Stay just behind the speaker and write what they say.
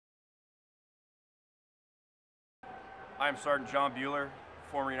I'm Sergeant John Buhler,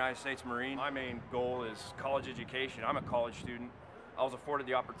 former United States Marine. My main goal is college education. I'm a college student. I was afforded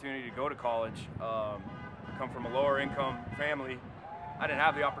the opportunity to go to college. I come from a lower income family. I didn't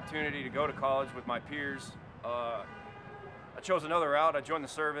have the opportunity to go to college with my peers. I chose another route. I joined the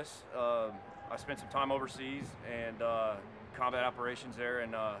service. I spent some time overseas and combat operations there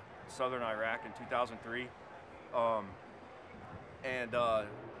in southern Iraq in 2003.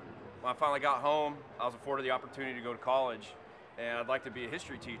 When I finally got home, I was afforded the opportunity to go to college, and I'd like to be a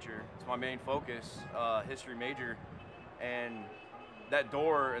history teacher. It's my main focus, history major, and that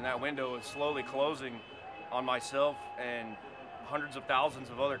door and that window is slowly closing on myself and hundreds of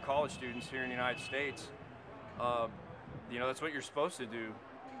thousands of other college students here in the United States. That's what you're supposed to do.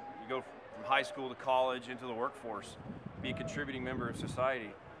 You go from high school to college into the workforce, be a contributing member of society,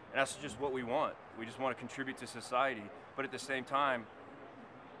 and that's just what we want. We just want to contribute to society, but at the same time,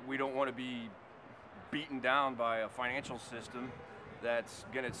 we don't want to be beaten down by a financial system that's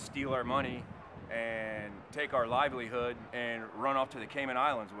going to steal our money and take our livelihood and run off to the Cayman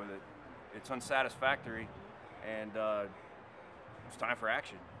Islands with it. It's unsatisfactory, and it's time for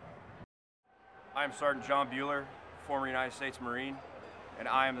action. I am Sergeant John Buhler, former United States Marine, and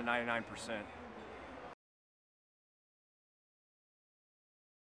I am the 99%.